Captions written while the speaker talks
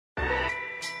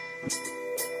Welcome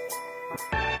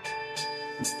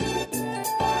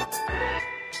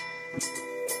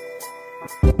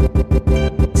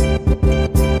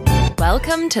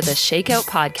to the Shakeout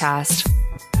Podcast.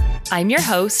 I'm your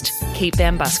host, Kate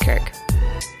Van Buskirk.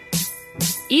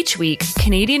 Each week,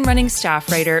 Canadian running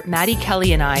staff writer Maddie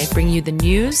Kelly and I bring you the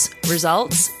news,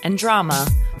 results, and drama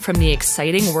from the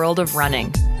exciting world of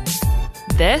running.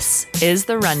 This is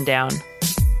The Rundown.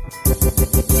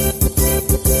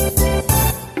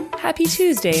 Happy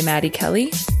Tuesday, Maddie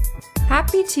Kelly.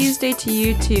 Happy Tuesday to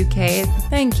you too, Kate.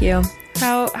 Thank you.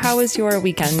 How was your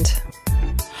weekend?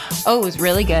 Oh, it was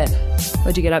really good.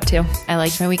 What'd you get up to? I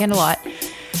liked my weekend a lot.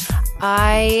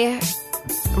 I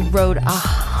rode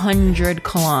 100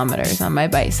 kilometers on my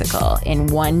bicycle in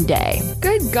one day.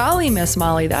 Good golly, Miss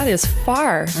Molly. That is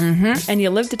far. Mm-hmm. And you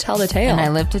live to tell the tale. And I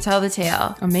live to tell the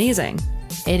tale. Amazing.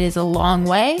 It is a long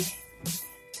way.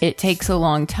 It takes a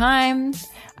long time.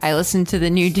 I listened to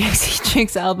the new Dixie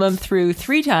Chicks album through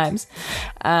 3 times.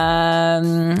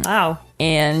 Wow.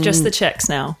 And just the Chicks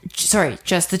now. Sorry,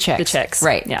 just the Chicks. The Chicks.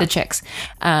 Right, yeah. The Chicks.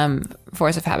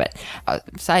 Force of Habit.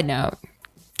 Side note,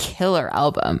 killer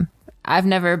album. I've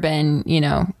never been,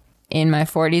 in my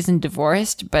 40s and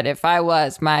divorced, but if I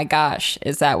was, my gosh,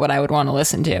 is that what I would want to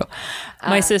listen to?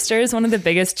 My sister is one of the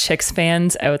biggest Chicks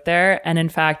fans out there. And in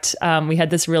fact, we had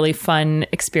this really fun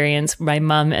experience. My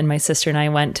mom and my sister and I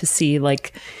went to see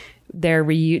their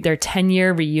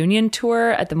 10-year reunion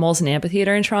tour at the Molson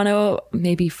Amphitheater in Toronto,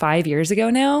 maybe 5 years ago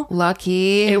now.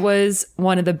 Lucky. It was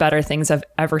one of the better things I've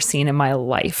ever seen in my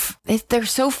life. They're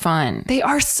so fun. They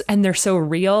are, and they're so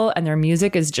real, and their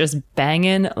music is just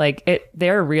banging.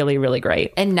 They're really, really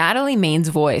great. And Natalie Maine's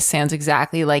voice sounds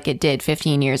exactly like it did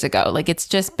 15 years ago. It's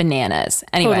just bananas.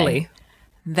 Anyway, totally.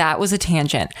 That was a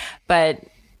tangent, but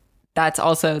that's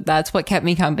what kept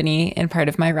me company in part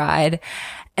of my ride.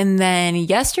 And then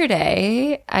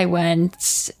yesterday I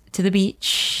went to the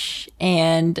beach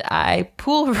and I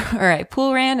pool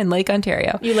ran in Lake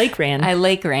Ontario. You lake ran? I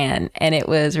lake ran, and it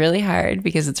was really hard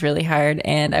because it's really hard,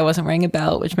 and I wasn't wearing a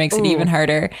belt, which makes it even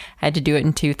harder. I had to do it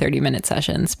in 2 30-minute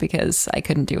sessions because I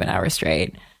couldn't do an hour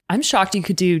straight. I'm shocked you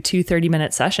could do 2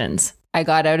 30-minute sessions. I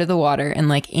got out of the water and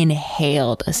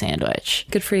inhaled a sandwich.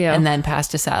 Good for you. And then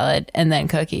pasta salad and then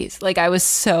cookies. I was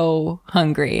so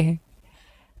hungry.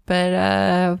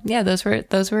 But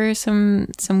those were some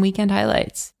weekend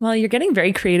highlights. Well, you're getting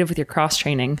very creative with your cross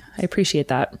training. I appreciate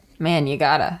that. Man, you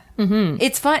gotta. Mm-hmm.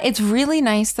 It's fun. It's really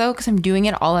nice though, because I'm doing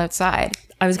it all outside.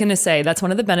 I was going to say that's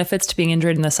one of the benefits to being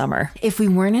injured in the summer. If we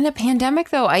weren't in a pandemic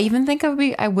though, I even think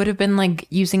I would have been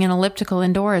using an elliptical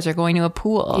indoors or going to a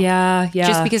pool. Yeah.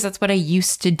 Just because that's what I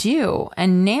used to do.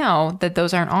 And now that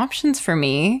those aren't options for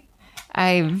me,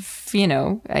 I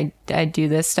do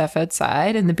this stuff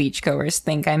outside, and the beachgoers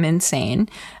think I'm insane.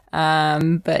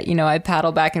 But I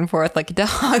paddle back and forth like a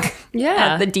dog.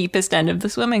 Yeah. At the deepest end of the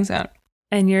swimming zone.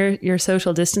 And you're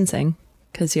social distancing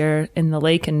because you're in the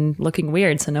lake and looking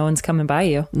weird, so no one's coming by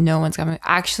you. No one's coming.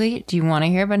 Actually, do you want to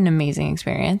hear about an amazing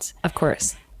experience? Of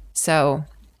course. So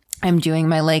I'm doing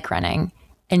my lake running,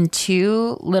 and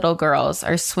 2 little girls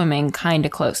are swimming kind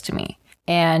of close to me.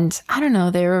 And I don't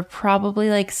know, they were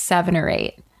probably 7 or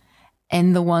 8.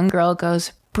 And the one girl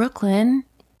goes, "Brooklyn,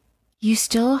 you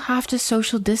still have to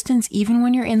social distance even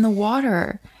when you're in the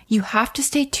water. You have to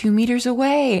stay 2 meters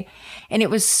away." And it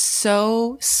was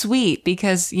so sweet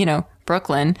because,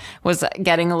 Brooklyn was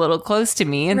getting a little close to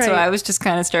me. And right. So I was just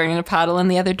kind of starting to paddle in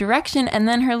the other direction. And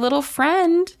then her little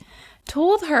friend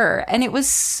told her, and it was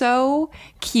so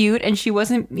cute. And she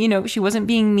wasn't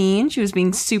being mean. She was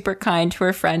being super kind to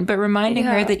her friend, but reminding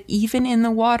her that even in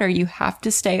the water, you have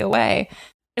to stay away.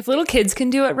 If little kids can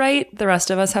do it right, the rest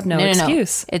of us have no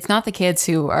excuse. It's not the kids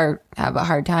who have a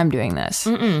hard time doing this.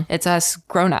 Mm-mm. It's us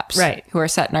grown-ups, right, who are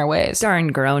set in our ways. Darn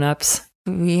grown-ups.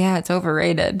 Yeah, it's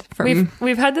overrated.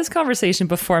 We've had this conversation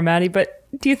before, Maddie, but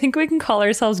do you think we can call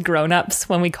ourselves grown-ups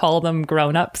when we call them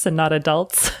grown-ups and not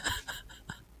adults?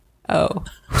 Oh.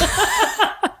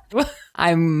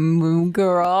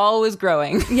 We're always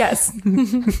growing. Yes.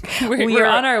 we're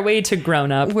on our way to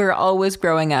grown up. We're always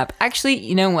growing up. Actually,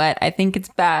 you know what? I think it's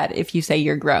bad if you say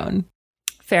you're grown.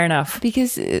 Fair enough.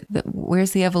 Because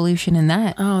where's the evolution in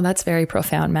that? Oh, that's very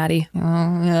profound, Maddie. Oh,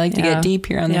 I like to get deep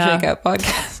here on the Shakeout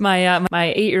podcast.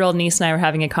 My 8-year-old niece and I were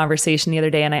having a conversation the other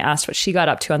day, and I asked what she got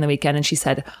up to on the weekend, and she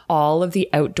said all of the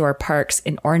outdoor parks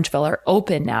in Orangeville are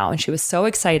open now, and she was so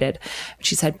excited.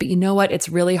 She said, but you know what? It's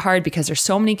really hard because there's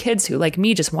so many kids who, like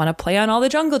me, just want to play on all the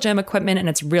jungle gym equipment, and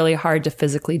it's really hard to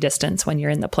physically distance when you're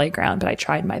in the playground, but I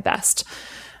tried my best.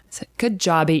 I said, good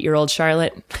job, 8-year-old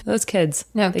Charlotte. Those kids,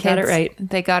 they got it right.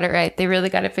 They got it right. They really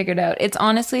got it figured out. It's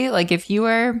honestly like if you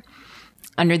are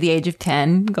under the age of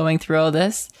 10 going through all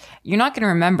this, you're not going to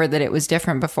remember that it was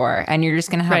different before, and you're just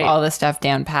going to have all this stuff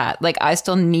down pat. Like, I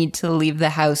still need to leave the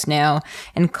house now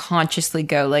and consciously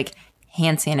go like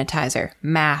hand sanitizer,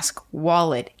 mask,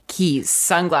 wallet, keys,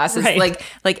 sunglasses,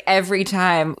 like every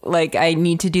time, like I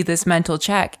need to do this mental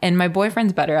check. And my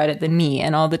boyfriend's better at it than me,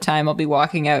 and all the time I'll be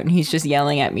walking out and he's just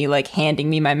yelling at me, like handing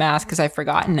me my mask because I've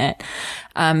forgotten it.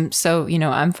 So, you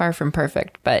know, I'm far from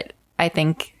perfect, but I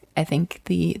think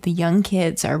the young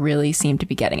kids really seem to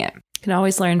be getting it. You can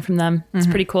always learn from them. It's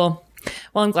pretty cool.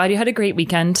 Well, I'm glad you had a great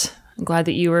weekend. I'm glad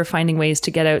that you were finding ways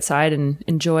to get outside and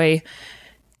enjoy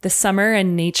the summer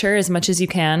and nature as much as you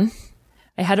can.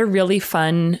 I had a really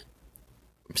fun,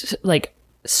 like,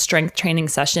 strength training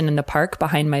session in the park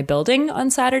behind my building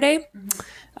on Saturday.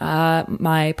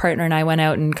 My partner and I went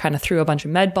out and kind of threw a bunch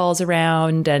of med balls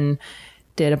around and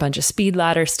did a bunch of speed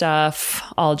ladder stuff,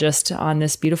 all just on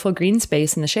this beautiful green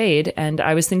space in the shade. And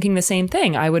I was thinking the same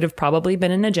thing. I would have probably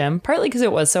been in a gym, partly because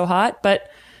it was so hot, but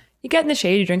you get in the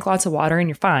shade, you drink lots of water, and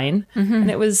you're fine.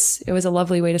 And it was a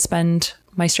lovely way to spend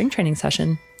my strength training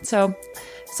session. So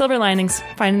silver linings,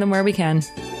 finding them where we can.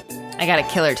 I got a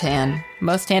killer tan.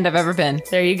 Most tanned I've ever been.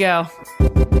 There you go.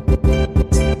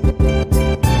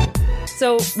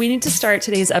 So we need to start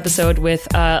today's episode with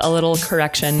a little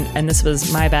correction, and this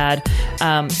was my bad.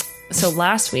 So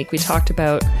last week we talked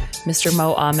about Mr.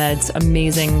 Mo Ahmed's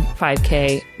amazing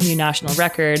 5K new national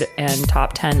record and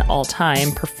top 10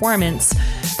 all-time performance.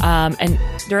 And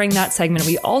during that segment,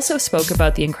 we also spoke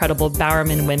about the incredible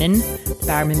Bowerman women,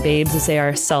 Bowerman babes as they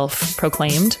are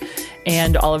self-proclaimed,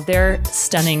 and all of their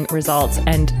stunning results.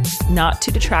 And not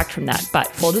to detract from that, but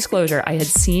full disclosure, I had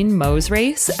seen Mo's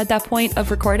race at that point of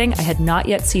recording. I had not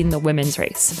yet seen the women's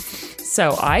race.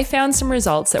 So I found some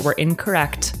results that were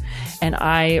incorrect, and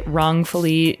I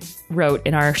wrongfully wrote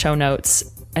in our show notes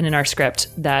and in our script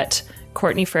that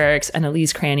Courtney Frericks and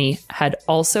Elise Cranny had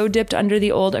also dipped under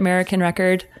the old American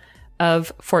record of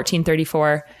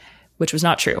 1434, which was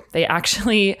not true. They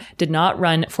actually did not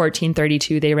run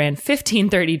 1432. They ran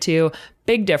 1532.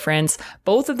 Big difference.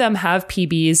 Both of them have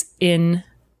PBs in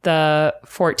the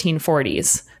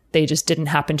 1440s. They just didn't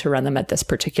happen to run them at this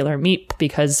particular meet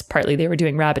because partly they were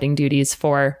doing rabbiting duties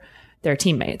for their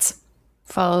teammates.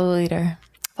 Follow the leader.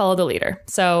 Follow the leader.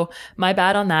 So my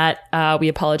bad on that. We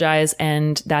apologize.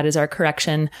 And that is our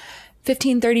correction.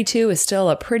 1532 is still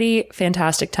a pretty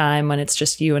fantastic time when it's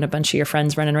just you and a bunch of your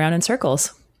friends running around in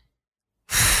circles.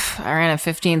 If I ran a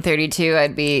 1532,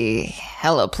 I'd be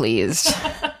hella pleased.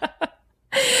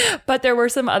 But there were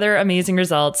some other amazing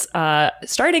results.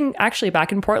 Starting actually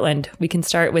back in Portland, we can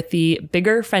start with the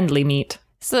Bigger Friendly meet.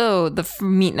 So the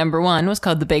meet number 1 was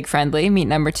called the Big Friendly. Meet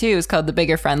number 2 is called the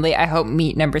Bigger Friendly. I hope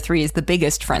meet number 3 is the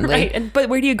Biggest Friendly. Right. But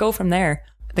where do you go from there?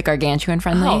 The Gargantuan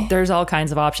Friendly. Oh, there's all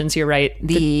kinds of options. You're right.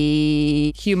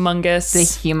 The humongous. The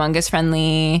humongous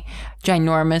friendly.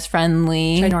 Ginormous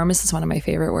friendly. Ginormous is one of my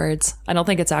favorite words. I don't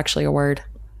think it's actually a word.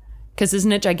 Because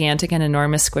isn't it gigantic and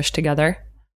enormous squished together?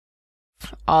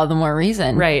 All the more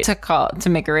reason, right, to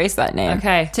make a race that name.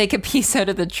 Okay, take a piece out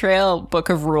of the trail book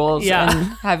of rules and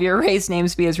have your race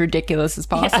names be as ridiculous as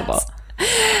possible.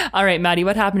 Yes. All right, Maddie,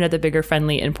 what happened at the Bigger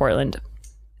Friendly in Portland?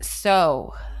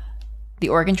 So the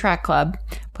Oregon Track Club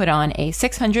put on a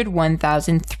 600,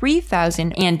 1,000,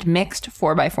 3,000, and mixed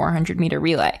 4x400 meter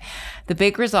relay. The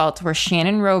big results were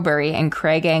Shannon Robury and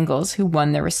Craig Angles, who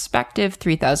won their respective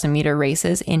 3,000 meter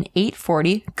races in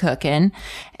 8:40 cooking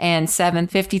and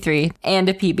 7:53 and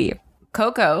a PB.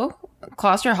 Coco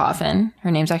Klosterhoffen,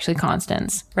 her name's actually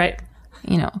Constance, right?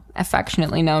 You know,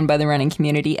 affectionately known by the running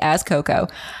community as Coco,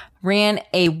 ran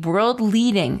a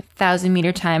world-leading 1,000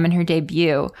 meter time in her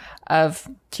debut of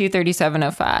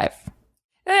 2:37.05.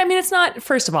 I mean, it's not,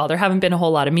 first of all, there haven't been a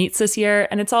whole lot of meets this year,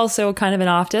 and it's also kind of an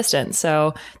off distance.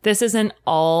 So this isn't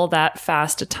all that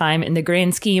fast a time in the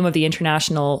grand scheme of the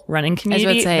international running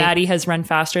community. Maddie has run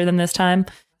faster than this time.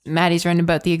 Maddie's run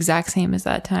about the exact same as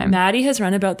that time. Maddie has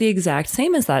run about the exact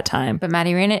same as that time. But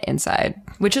Maddie ran it inside.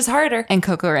 Which is harder. And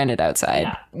Coco ran it outside.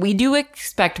 Yeah. We do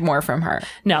expect more from her.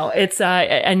 No, it's,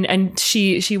 and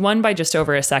she won by just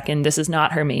over a second. This is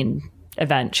not her main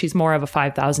event. She's more of a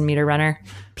 5,000 meter runner.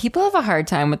 People have a hard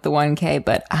time with the 1K,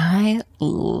 but I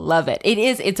love it.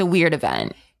 It's a weird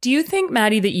event. Do you think,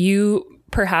 Maddie, that you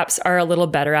perhaps are a little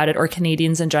better at it, or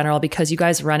Canadians in general, because you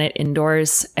guys run it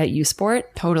indoors at U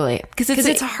Sport? Totally. Because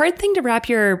it's a hard thing to wrap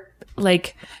your,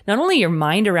 like, not only your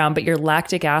mind around, but your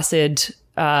lactic acid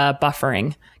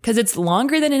buffering. Because it's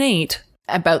longer than an 8.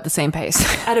 About the same pace.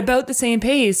 At about the same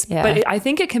pace. Yeah. But I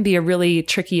think it can be a really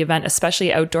tricky event,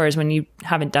 especially outdoors when you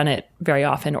haven't done it very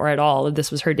often or at all.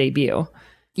 This was her debut.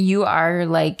 You are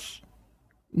like,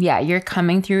 yeah, you're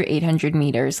coming through 800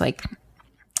 meters like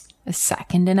a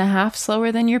second and a half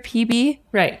slower than your PB.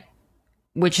 Right.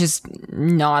 Which is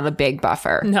not a big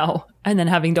buffer. No. And then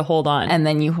having to hold on. And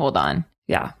then you hold on.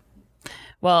 Yeah.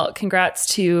 Well, congrats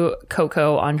to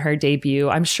Coco on her debut.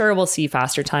 I'm sure we'll see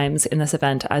faster times in this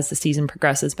event as the season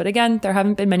progresses. But again, there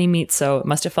haven't been many meets, so it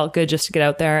must have felt good just to get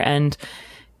out there. And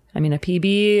I mean, a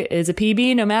PB is a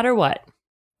PB no matter what.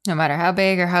 No matter how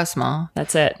big or how small.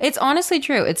 That's it. It's honestly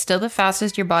true. It's still the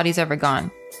fastest your body's ever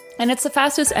gone. And it's the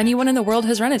fastest anyone in the world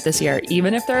has run it this year.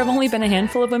 Even if there have only been a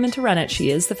handful of women to run it, she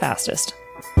is the fastest.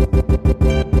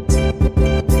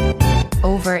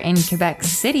 Over in Quebec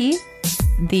City,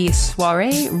 the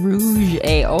Soirée Rouge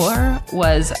et Or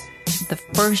was the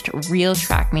first real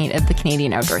track meet of the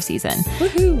Canadian outdoor season.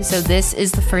 Woohoo! So this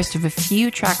is the first of a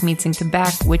few track meets in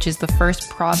Quebec, which is the first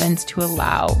province to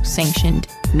allow sanctioned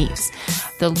meets.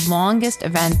 The longest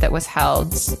event that was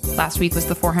held last week was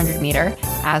the 400 meter,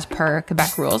 as per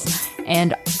Quebec rules.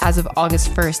 And as of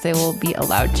August 1st, they will be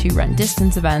allowed to run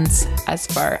distance events as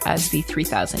far as the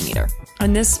 3,000 meter.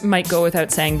 And this might go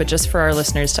without saying, but just for our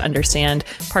listeners to understand,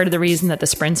 part of the reason that the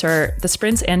sprints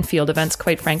and field events,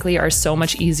 quite frankly, are so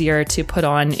much easier to put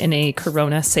on in a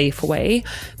corona safe way,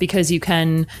 because you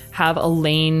can have a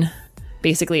lane.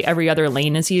 Basically, every other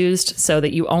lane is used so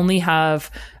that you only have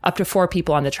up to 4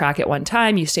 people on the track at one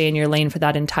time. You stay in your lane for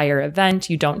that entire event.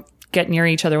 You don't get near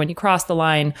each other when you cross the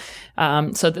line.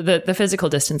 So the physical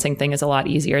distancing thing is a lot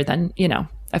easier than, a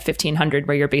 1500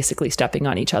 where you're basically stepping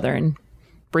on each other and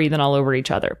breathing all over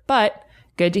each other. But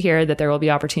good to hear that there will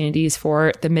be opportunities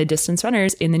for the mid-distance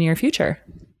runners in the near future.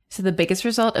 So the biggest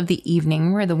result of the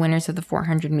evening were the winners of the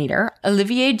 400 meter.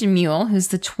 Olivier Demule, who's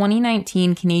the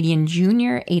 2019 Canadian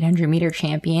Junior 800 meter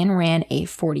champion, ran a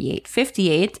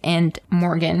 48.58, and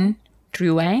Morgan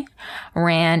Drouet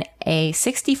ran a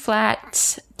 60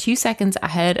 flat, 2 seconds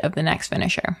ahead of the next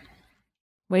finisher.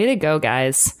 Way to go,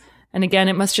 guys. And again,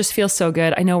 it must just feel so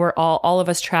good. I know we're all of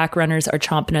us track runners are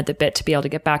chomping at the bit to be able to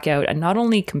get back out and not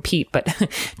only compete, but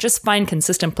just find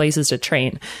consistent places to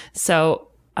train. So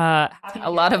a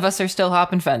lot of us are still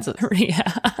hopping fences. Yeah.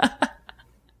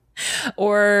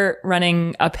 Or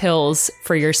running up hills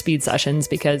for your speed sessions,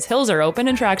 because hills are open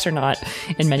and tracks are not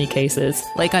in many cases.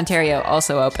 Lake Ontario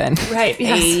also open. Right.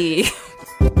 Yes. Hey.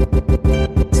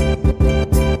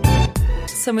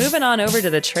 So moving on over to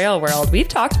the trail world, we've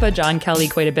talked about John Kelly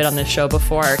quite a bit on this show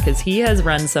before, because he has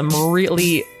run some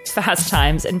really fast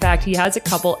times. In fact, he has a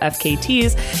couple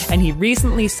FKTs, and he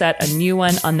recently set a new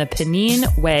one on the Pennine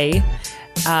Way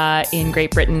in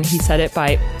Great Britain. He set it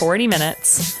by 40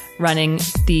 minutes, running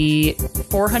the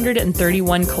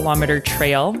 431 kilometer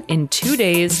trail in 2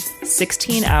 days,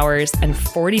 16 hours, and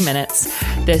 40 minutes.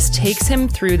 This takes him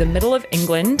through the middle of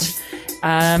England.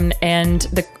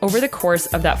 Over the course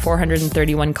of that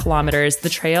 431 kilometers, the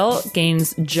trail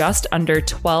gains just under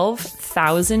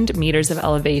 12,000 meters of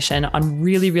elevation on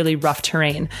really, really rough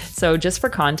terrain. So just for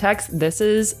context, this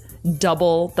is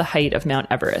double the height of Mount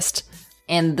Everest.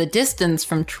 And the distance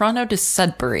from Toronto to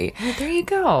Sudbury. Well, there you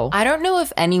go. I don't know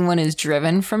if anyone has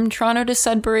driven from Toronto to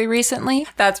Sudbury recently.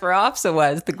 That's where OPSA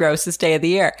was, the grossest day of the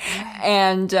year.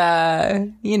 And,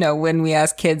 when we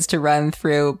ask kids to run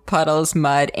through puddles,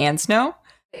 mud, and snow.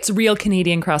 It's real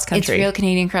Canadian cross country. It's real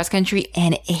Canadian cross country,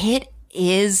 and it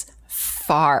is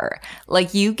far.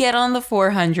 Like, you get on the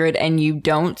 400 and you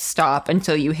don't stop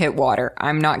until you hit water.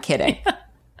 I'm not kidding.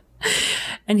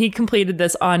 And he completed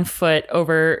this on foot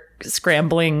over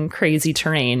scrambling, crazy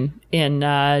terrain in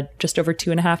just over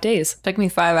 2.5 days. Took me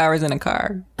 5 hours in a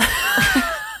car.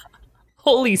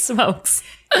 Holy smokes.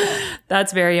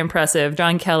 That's very impressive.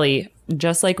 John Kelly,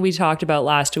 just like we talked about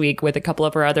last week with a couple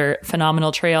of our other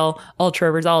phenomenal trail ultra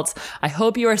results, I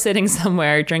hope you are sitting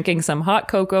somewhere drinking some hot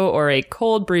cocoa or a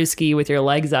cold brewski with your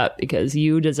legs up, because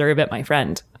you deserve it, my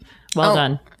friend. Well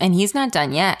done. And he's not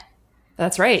done yet.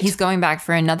 That's right. He's going back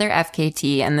for another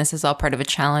FKT, and this is all part of a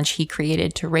challenge he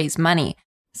created to raise money.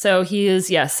 So he is,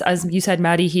 yes, as you said,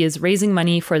 Maddie, he is raising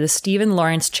money for the Stephen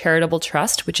Lawrence Charitable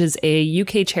Trust, which is a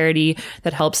UK charity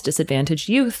that helps disadvantaged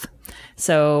youth.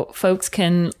 So folks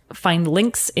can find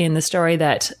links in the story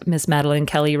that Miss Madeline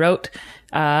Kelly wrote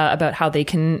about how they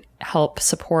can help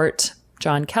support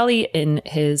John Kelly in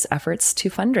his efforts to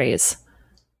fundraise.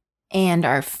 And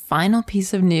our final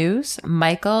piece of news,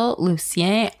 Michael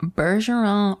Lucien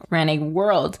Bergeron ran a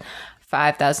world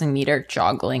 5,000 meter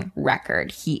joggling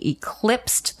record. He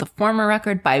eclipsed the former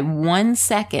record by 1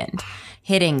 second,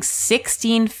 hitting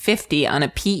 16:50 on a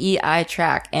PEI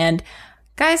track. And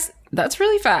guys, that's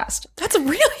really fast. That's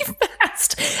really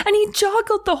fast. And he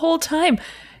joggled the whole time.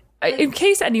 in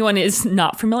case anyone is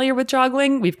not familiar with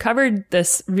joggling, we've covered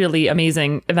this really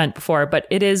amazing event before, but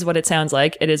it is what it sounds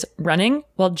like. It is running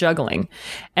while juggling.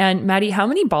 And Maddie, how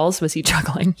many balls was he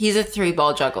juggling? He's a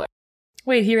 3-ball juggler.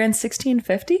 Wait, he ran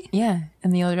 1650? Yeah,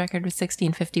 and the old record was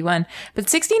 1651. But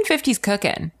 1650's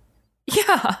cooking.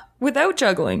 Yeah, without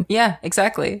juggling. Yeah,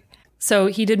 exactly. So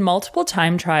he did multiple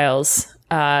time trials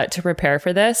to prepare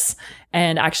for this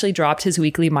and actually dropped his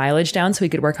weekly mileage down so he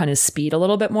could work on his speed a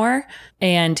little bit more.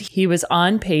 And he was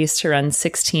on pace to run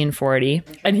 1640.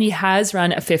 And he has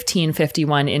run a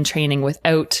 1551 in training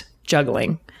without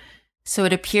juggling. So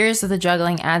it appears that the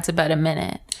juggling adds about a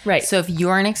minute. Right. So if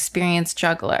you're an experienced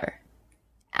juggler,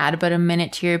 add about a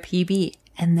minute to your PB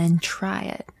and then try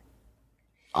it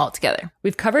all together.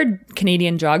 We've covered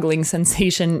Canadian joggling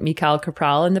sensation Mikhail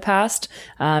Kapral in the past.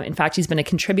 In fact, he's been a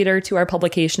contributor to our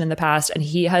publication in the past, and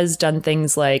he has done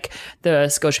things like the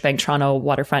Scotiabank Toronto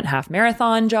Waterfront Half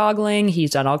Marathon joggling.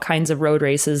 He's done all kinds of road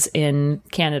races in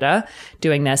Canada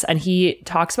doing this, and he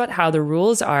talks about how the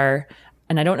rules are,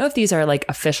 and I don't know if these are like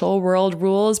official world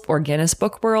rules or Guinness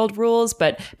Book World rules,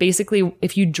 but basically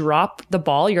if you drop the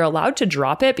ball, you're allowed to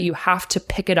drop it, but you have to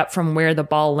pick it up from where the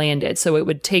ball landed. So it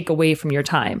would take away from your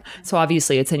time. So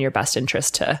obviously it's in your best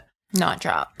interest to not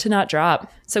drop.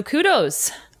 So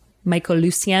kudos, Michael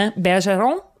Lucien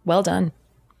Bergeron. Well done.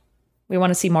 We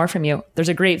want to see more from you. There's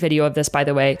a great video of this, by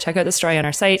the way. Check out the story on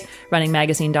our site,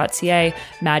 runningmagazine.ca.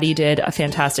 Maddie did a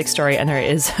fantastic story, and there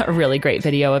is a really great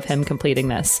video of him completing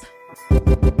this.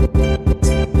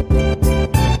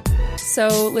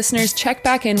 So listeners, check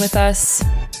back in with us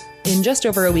in just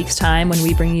over a week's time when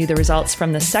we bring you the results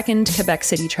from the second Quebec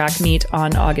City track meet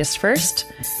on August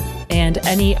 1st and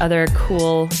any other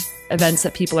cool events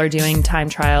that people are doing, time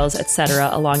trials, etc.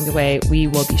 along the way. We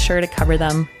will be sure to cover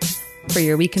them. For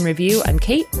your week in review, I'm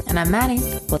Kate. And I'm Maddie.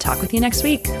 We'll talk with you next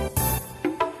week.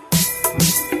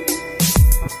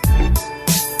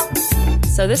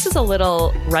 So this is a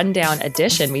little rundown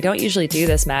edition. We don't usually do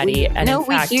this, Maddie. And no,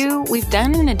 we do. We've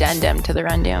done an addendum to the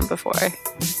rundown before.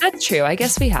 That's true. I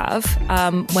guess we have.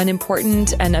 When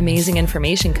important and amazing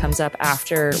information comes up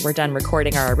after we're done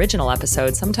recording our original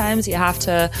episode, sometimes you have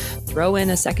to throw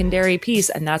in a secondary piece.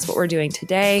 And that's what we're doing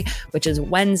today, which is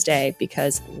Wednesday,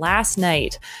 because last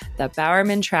night, the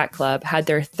Bowerman Track Club had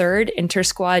their third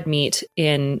inter-squad meet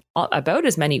in about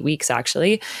as many weeks,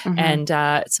 actually. Mm-hmm. And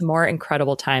some more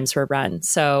incredible times were run.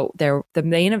 So the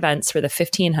main events were the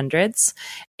 1500s,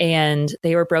 and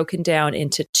they were broken down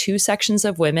into 2 sections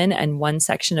of women and 1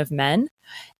 section of men.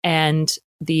 And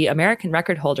the American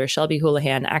record holder, Shelby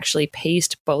Houlihan, actually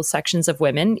paced both sections of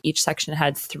women. Each section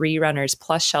had 3 runners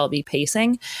plus Shelby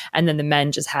pacing. And then the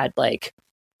men just had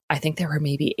I think there were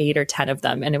maybe 8 or 10 of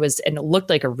them, and it looked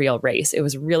like a real race. It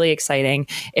was really exciting.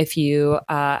 If you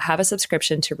have a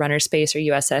subscription to Runner Space or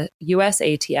USATF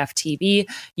TV,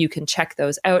 you can check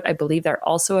those out. I believe they're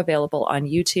also available on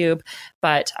YouTube,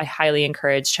 but I highly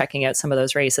encourage checking out some of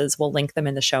those races. We'll link them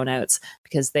in the show notes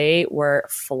because they were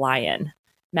flying.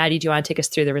 Maddie, do you want to take us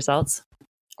through the results?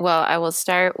 Well, I will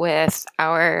start with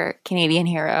our Canadian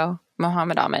hero,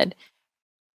 Mohammed Ahmed,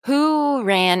 who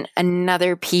ran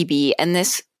another PB, and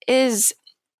this is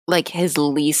like his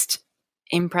least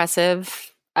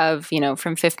impressive of,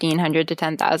 from 1500 to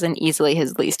 10,000, easily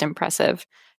his least impressive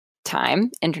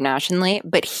time internationally,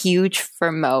 but huge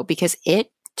for Mo because it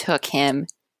took him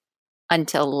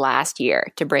until last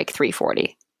year to break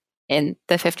 340 in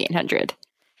the 1500.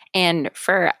 And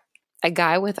for a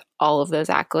guy with all of those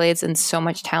accolades and so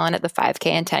much talent at the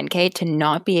 5K and 10K to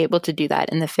not be able to do that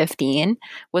in the 15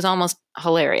 was almost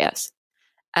hilarious.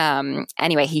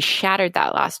 Anyway, he shattered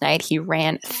that last night. He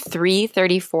ran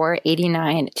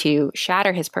 3:34.89 to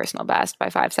shatter his personal best by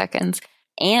 5 seconds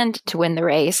and to win the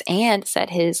race and set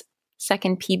his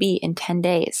second PB in 10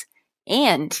 days.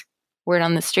 And word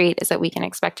on the street is that we can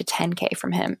expect a 10K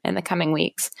from him in the coming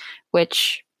weeks,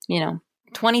 which,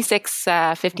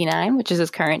 26:59, which is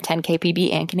his current 10K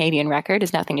PB and Canadian record,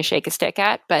 is nothing to shake a stick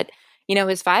at. But,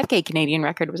 his 5K Canadian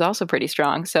record was also pretty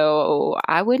strong. So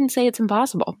I wouldn't say it's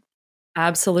impossible.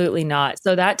 Absolutely not.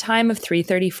 So that time of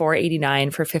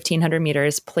 3:34.89 for 1500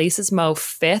 meters places Mo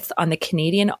 5th on the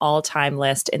Canadian all-time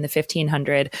list in the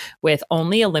 1500, with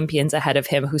only Olympians ahead of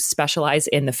him who specialize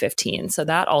in the 15. So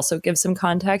that also gives some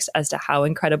context as to how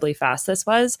incredibly fast this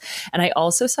was. And I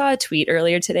also saw a tweet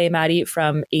earlier today, Maddie,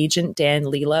 from agent Dan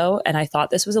Lilo, and I thought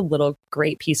this was a little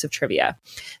great piece of trivia.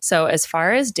 So as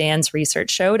far as Dan's research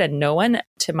showed, and no one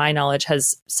to my knowledge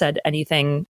has said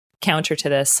anything counter to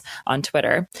this on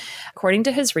Twitter. According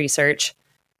to his research,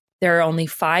 there are only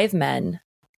 5 men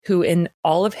who in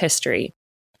all of history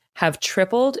have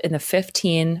tripled in the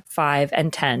 15, 5,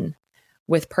 and 10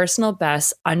 with personal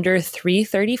bests under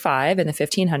 3:35 in the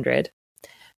 1500,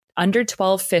 under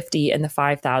 12:50 in the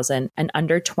 5,000, and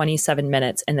under 27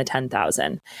 minutes in the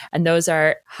 10,000. And those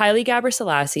are Haile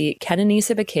Gebrselassie,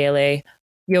 Kenenisa Bekele,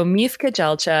 Yomif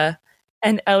Kejelcha,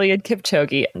 and Eliud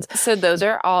Kipchoge. So those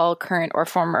are all current or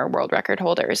former world record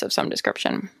holders of some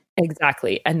description.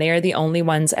 Exactly. And they are the only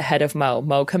ones ahead of Mo.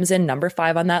 Mo comes in number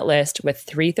 5 on that list with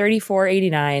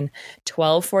 3:34.89,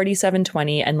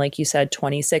 12:47.20, and like you said,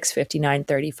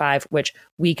 26:59.35, which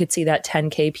we could see that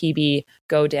 10K PB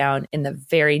go down in the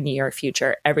very near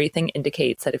future. Everything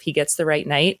indicates that if he gets the right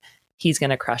night, he's going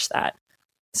to crush that.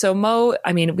 So Mo,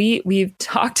 I mean, we've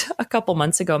talked a couple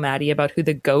months ago, Maddie, about who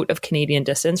the GOAT of Canadian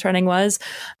distance running was.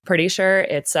 Pretty sure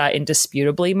it's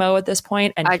indisputably Mo at this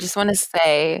point. And I just want to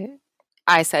say,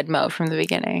 I said Mo from the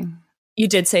beginning. You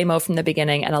did say Mo from the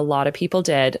beginning, and a lot of people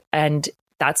did. And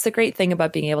that's the great thing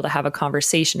about being able to have a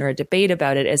conversation or a debate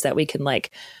about it, is that we can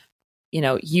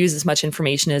use as much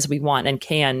information as we want and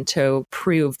can to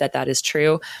prove that that is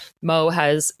true. Mo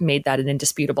has made that an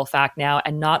indisputable fact now,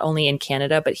 and not only in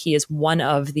Canada, but he is one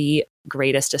of the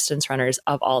greatest distance runners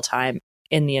of all time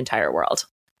in the entire world.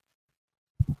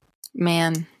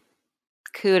 Man,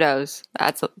 kudos.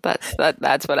 That's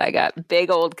what I got. Big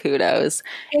old kudos.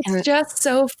 It's just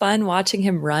so fun watching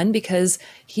him run, because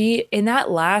he, in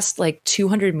that last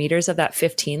 200 meters of that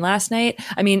 15 last night,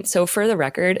 I mean, so for the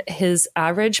record, his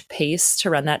average pace to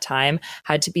run that time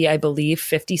had to be, I believe,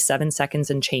 57 seconds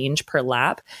and change per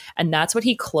lap. And that's what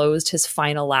he closed his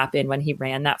final lap in when he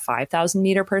ran that 5,000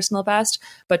 meter personal best.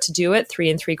 But to do it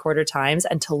 3 3/4 times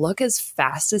and to look as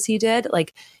fast as he did,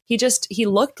 he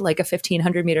looked like a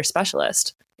 1,500 meter specialist.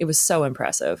 It was so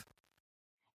impressive.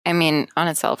 I mean, on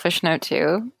a selfish note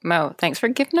too, Mo, thanks for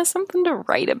giving us something to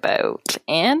write about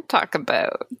and talk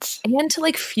about. And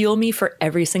to fuel me for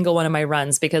every single one of my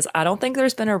runs, because I don't think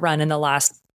there's been a run in the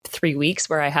last 3 weeks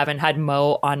where I haven't had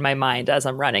Mo on my mind as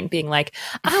I'm running, being like,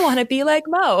 I want to be like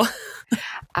Mo.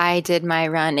 I did my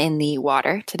run in the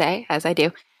water today, as I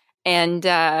do. And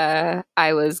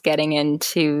I was getting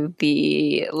into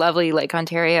the lovely Lake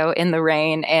Ontario in the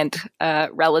rain and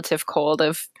relative cold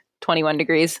of 21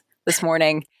 degrees this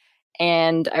morning.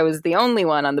 And I was the only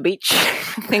one on the beach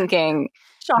thinking,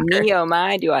 me, oh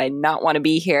my, do I not want to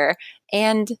be here?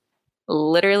 And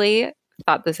literally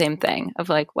thought the same thing of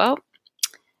well,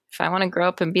 if I want to grow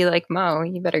up and be like Mo,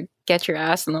 you better get your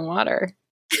ass in the water.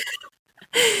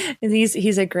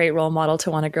 He's a great role model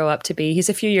to want to grow up to be. He's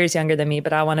a few years younger than me,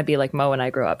 but I want to be like Mo when I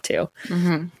grow up too.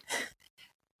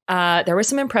 Mm-hmm. There were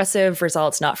some impressive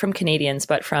results, not from Canadians,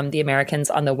 but from the Americans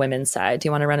on the women's side. Do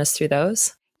you want to run us through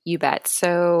those? You bet.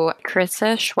 So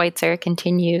Carissa Schweitzer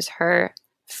continues her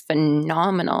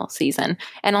phenomenal season.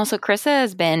 And also Carissa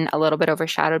has been a little bit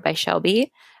overshadowed by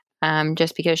Shelby,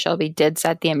 just because Shelby did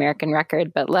set the American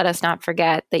record. But let us not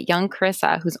forget that young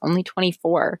Carissa, who's only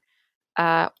 24,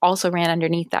 also ran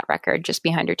underneath that record, just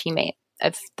behind her teammate.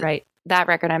 Right. That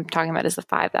record I'm talking about is the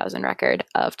 5,000 record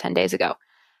of 10 days ago.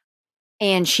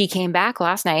 And she came back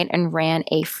last night and ran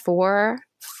a 4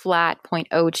 flat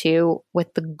 0.02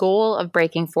 with the goal of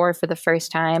breaking 4 for the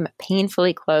first time,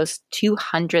 painfully close,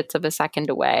 200ths of a second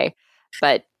away,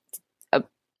 but an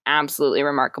absolutely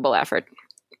remarkable effort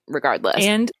regardless.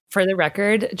 And for the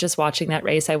record, just watching that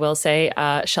race, I will say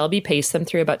Shelby paced them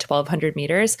through about 1,200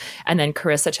 meters, and then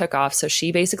Carissa took off. So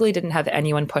she basically didn't have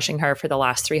anyone pushing her for the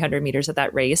last 300 meters of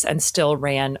that race and still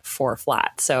ran 4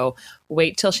 flat. So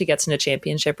wait till she gets in a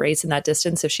championship race in that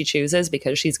distance if she chooses,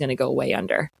 because she's going to go way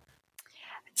under.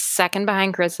 Second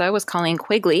behind Carissa was Colleen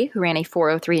Quigley, who ran a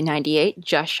 4:03.98,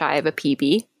 just shy of a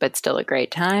PB, but still a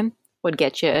great time. Would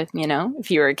get you,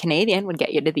 if you were a Canadian, would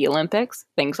get you to the Olympics,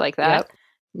 things like that. Yep.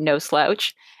 No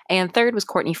slouch. And third was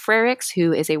Courtney Frericks,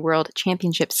 who is a world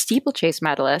championship steeplechase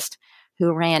medalist,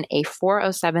 who ran a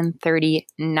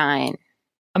 4:07.39.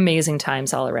 Amazing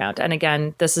times all around. And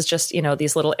again, this is just,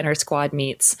 these little inter squad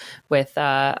meets with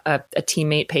a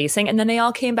teammate pacing. And then they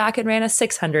all came back and ran a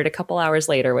 600 a couple hours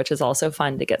later, which is also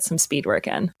fun to get some speed work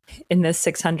in. In this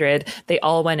 600, they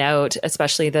all went out,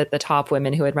 especially the top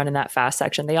women who had run in that fast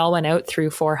section. They all went out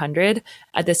through 400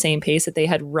 at the same pace that they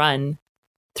had run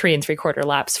 3 3/4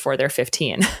 laps for their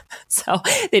 15. So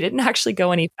they didn't actually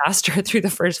go any faster through the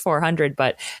first 400.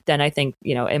 But then I think,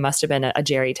 it must have been a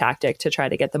Jerry tactic to try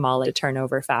to get them all to turn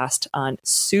over fast on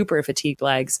super fatigued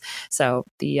legs. So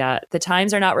the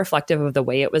times are not reflective of the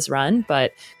way it was run,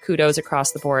 but kudos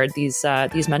across the board. These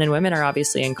men and women are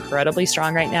obviously incredibly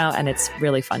strong right now, and it's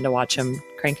really fun to watch them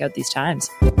crank out these times.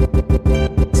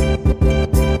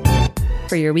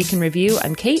 For your week in review,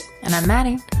 I'm Kate. And I'm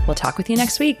Maddie. We'll talk with you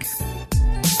next week.